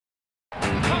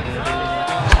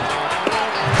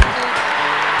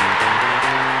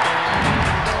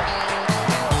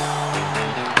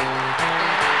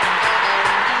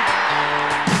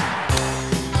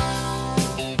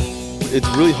It's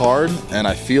really hard, and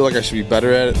I feel like I should be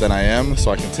better at it than I am,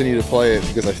 so I continue to play it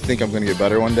because I think I'm going to get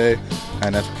better one day,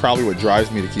 and that's probably what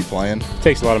drives me to keep playing. It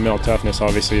takes a lot of mental toughness,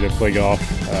 obviously, to play golf.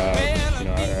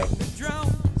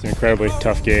 It's an incredibly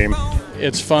tough game.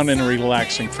 It's fun and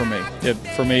relaxing for me.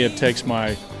 For me, it takes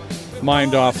my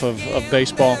mind off of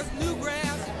baseball.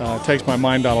 It takes my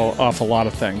mind off a lot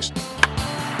of things.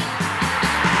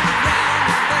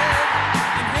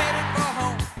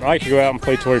 I like to go out and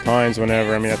play Torrey Pines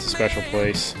whenever. I mean, that's a special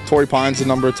place. Torrey Pines a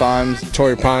number of times.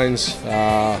 Torrey Pines,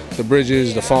 the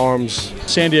bridges, the farms.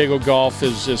 San Diego golf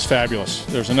is fabulous.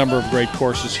 There's a number of great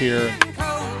courses here.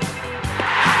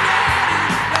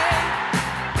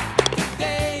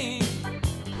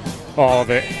 All of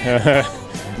it.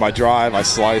 My drive, I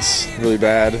slice really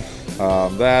bad. I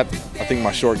think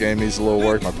my short game needs a little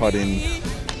work. My putting,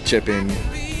 chipping,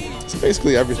 it's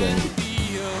basically everything.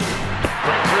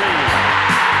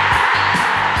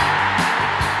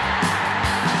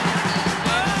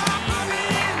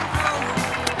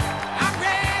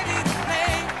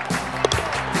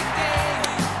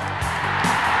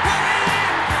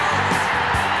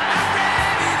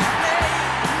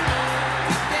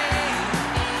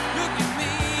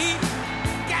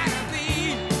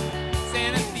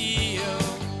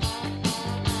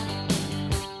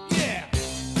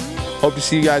 Hope to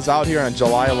see you guys out here on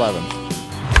July 11th.